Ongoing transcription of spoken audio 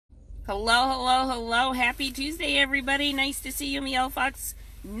Hello, hello, hello. Happy Tuesday, everybody. Nice to see you, Meow Fox,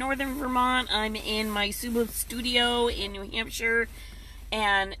 Northern Vermont. I'm in my Suba studio in New Hampshire.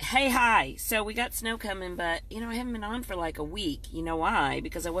 And hey, hi. So we got snow coming, but, I haven't been on for like a week. You know why?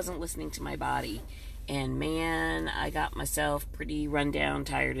 Because I wasn't listening to my body. And man, I got myself pretty run down,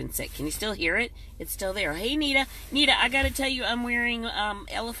 tired, and sick. Can you still hear it? It's still there. Hey, Nita. Nita, I got to tell you, I'm wearing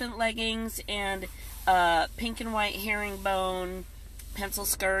elephant leggings and pink and white herringbone pencil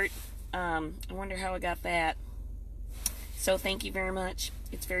skirt. I wonder how I got that. So thank you very much.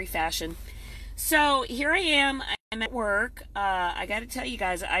 It's very fashion. So here I am. I'm at work. I got to tell you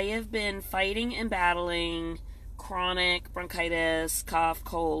guys, I have been fighting and battling chronic bronchitis, cough,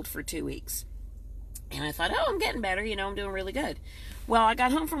 cold for 2 weeks. And I thought, I'm getting better. I'm doing really good. Well, I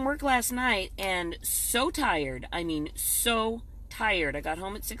got home from work last night and so tired. I mean, so tired. I got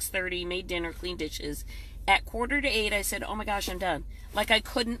home at 6:30, made dinner, cleaned dishes. At 7:45, I said, oh my gosh, I'm done. Like, I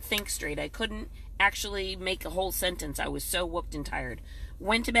couldn't think straight. I couldn't actually make a whole sentence. I was so whooped and tired.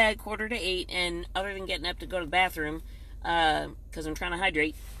 Went to bed 7:45, and other than getting up to go to the bathroom, because I'm trying to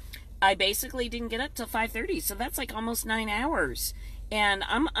hydrate, I basically didn't get up till 5:30. So that's like almost 9 hours. And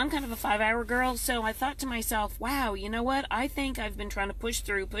I'm kind of a 5-hour girl, so I thought to myself, wow, you know what? I think I've been trying to push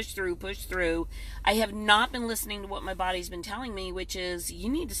through. I have not been listening to what my body's been telling me, which is you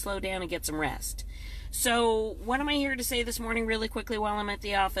need to slow down and get some rest. So what am I here to say this morning really quickly while I'm at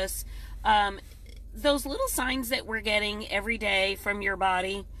the office? Those little signs that we're getting every day from your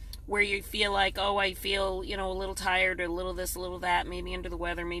body where you feel like, I feel, a little tired or a little this, a little that, maybe under the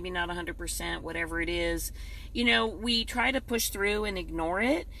weather, maybe not 100%, whatever it is. We try to push through and ignore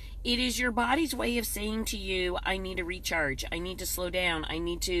it. It is your body's way of saying to you, I need to recharge. I need to slow down. I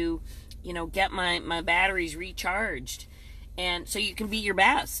need to, get my batteries recharged. And so you can be your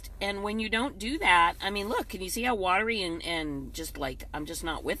best. And when you don't do that, look, can you see how watery and just like, I'm just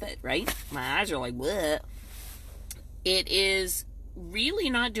not with it, right? My eyes are like, what? It is really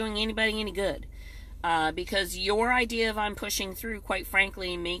not doing anybody any good. Because your idea of I'm pushing through, quite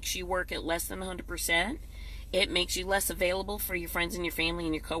frankly, makes you work at less than 100%. It makes you less available for your friends and your family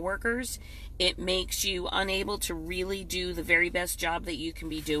and your coworkers. It makes you unable to really do the very best job that you can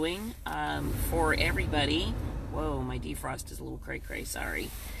be doing for everybody. Whoa, my defrost is a little cray-cray, sorry.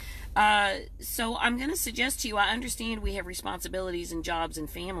 So I'm going to suggest to you, I understand we have responsibilities and jobs and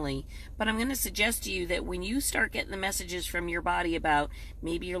family, but I'm going to suggest to you that when you start getting the messages from your body about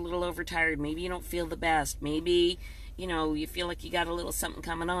maybe you're a little overtired, maybe you don't feel the best, maybe, you feel like you got a little something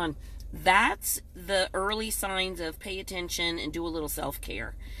coming on, that's the early signs of pay attention and do a little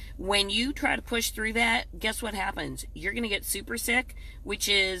self-care. When you try to push through that, guess what happens? You're going to get super sick, which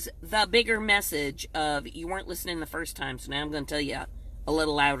is the bigger message of you weren't listening the first time, so now I'm going to tell you a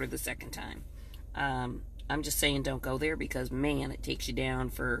little louder the second time. I'm just saying don't go there because, man, it takes you down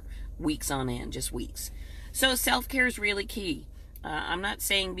for weeks on end, just weeks. So self-care is really key. I'm not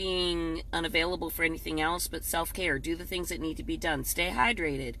saying being unavailable for anything else, but self-care. Do the things that need to be done. Stay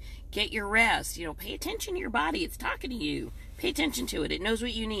hydrated. Get your rest. Pay attention to your body. It's talking to you. Pay attention to it. It knows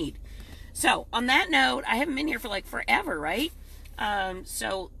what you need. So, on that note, I haven't been here for like forever, right?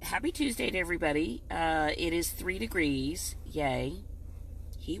 So, happy Tuesday to everybody. It is 3 degrees. Yay.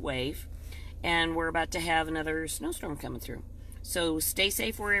 Heat wave. And we're about to have another snowstorm coming through. So, stay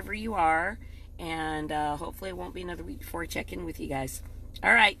safe wherever you are. And hopefully it won't be another week before I check in with you guys.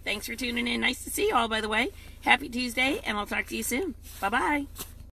 All right. Thanks for tuning in. Nice to see you all, by the way. Happy Tuesday, and I'll talk to you soon. Bye-bye.